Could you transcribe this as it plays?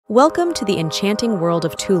Welcome to the enchanting world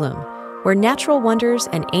of Tulum, where natural wonders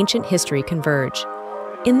and ancient history converge.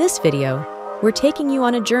 In this video, we're taking you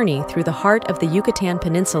on a journey through the heart of the Yucatán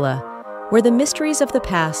Peninsula, where the mysteries of the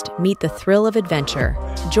past meet the thrill of adventure.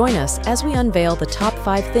 Join us as we unveil the top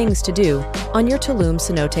 5 things to do on your Tulum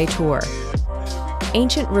Cenote Tour.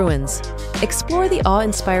 Ancient ruins. Explore the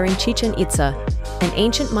awe-inspiring Chichen Itza, an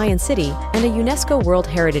ancient Mayan city and a UNESCO World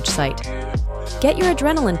Heritage Site. Get your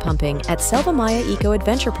adrenaline pumping at Selva Maya Eco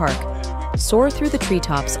Adventure Park. Soar through the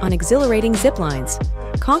treetops on exhilarating zip lines,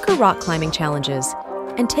 conquer rock climbing challenges,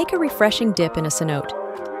 and take a refreshing dip in a cenote.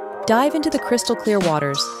 Dive into the crystal clear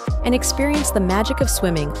waters and experience the magic of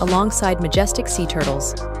swimming alongside majestic sea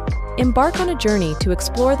turtles. Embark on a journey to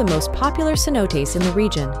explore the most popular cenotes in the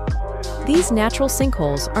region. These natural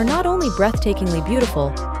sinkholes are not only breathtakingly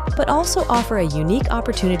beautiful, but also offer a unique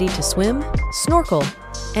opportunity to swim, snorkel,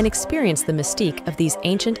 and experience the mystique of these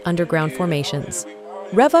ancient underground formations.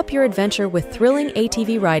 Rev up your adventure with thrilling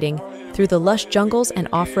ATV riding through the lush jungles and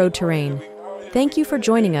off-road terrain. Thank you for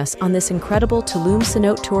joining us on this incredible Tulum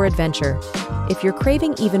Cenote Tour adventure. If you're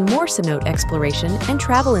craving even more cenote exploration and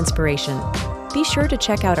travel inspiration, be sure to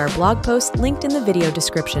check out our blog post linked in the video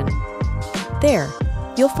description. There,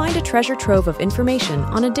 you'll find a treasure trove of information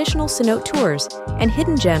on additional cenote tours and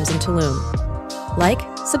hidden gems in Tulum. Like,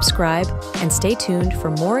 subscribe, and stay tuned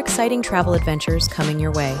for more exciting travel adventures coming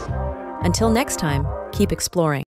your way. Until next time, keep exploring.